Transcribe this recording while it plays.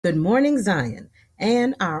Good morning, Zion,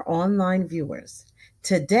 and our online viewers.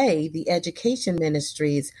 Today, the Education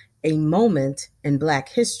Ministry's A Moment in Black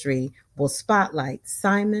History will spotlight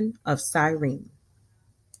Simon of Cyrene.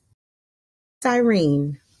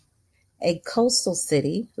 Cyrene, a coastal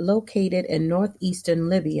city located in northeastern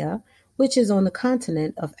Libya, which is on the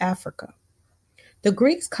continent of Africa. The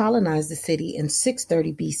Greeks colonized the city in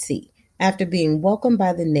 630 BC after being welcomed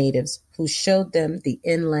by the natives who showed them the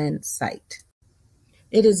inland site.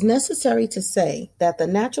 It is necessary to say that the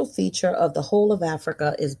natural feature of the whole of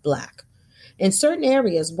Africa is black. In certain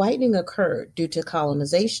areas, whitening occurred due to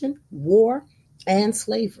colonization, war, and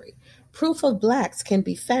slavery. Proof of blacks can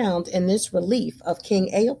be found in this relief of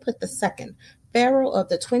King Aoput II, pharaoh of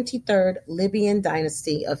the 23rd Libyan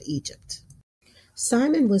dynasty of Egypt.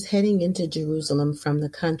 Simon was heading into Jerusalem from the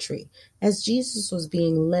country as Jesus was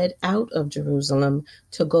being led out of Jerusalem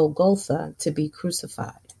to Golgotha to be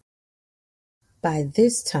crucified. By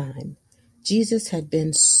this time, Jesus had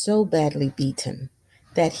been so badly beaten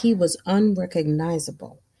that he was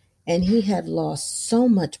unrecognizable, and he had lost so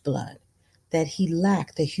much blood that he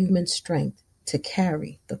lacked the human strength to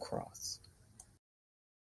carry the cross.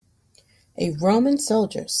 A Roman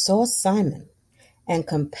soldier saw Simon and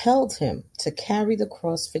compelled him to carry the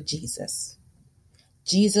cross for Jesus.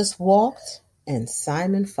 Jesus walked, and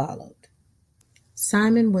Simon followed.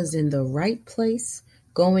 Simon was in the right place,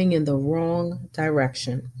 going in the wrong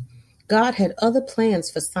direction. God had other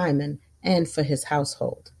plans for Simon and for his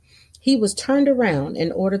household. He was turned around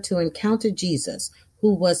in order to encounter Jesus,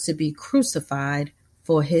 who was to be crucified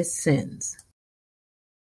for his sins.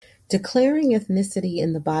 Declaring ethnicity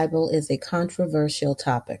in the Bible is a controversial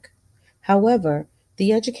topic. However,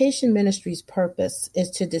 the Education Ministry's purpose is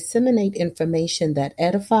to disseminate information that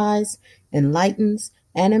edifies, enlightens,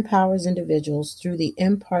 and empowers individuals through the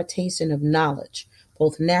impartation of knowledge,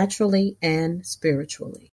 both naturally and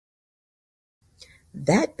spiritually.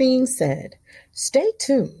 That being said, stay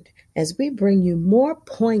tuned as we bring you more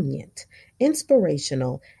poignant,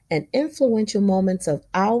 inspirational, and influential moments of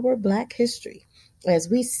our Black history as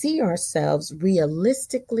we see ourselves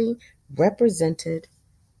realistically represented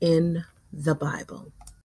in the Bible.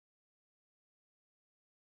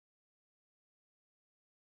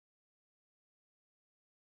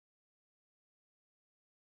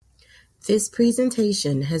 This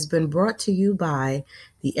presentation has been brought to you by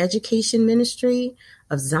the Education Ministry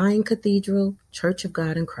of Zion Cathedral Church of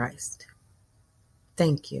God in Christ.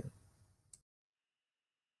 Thank you.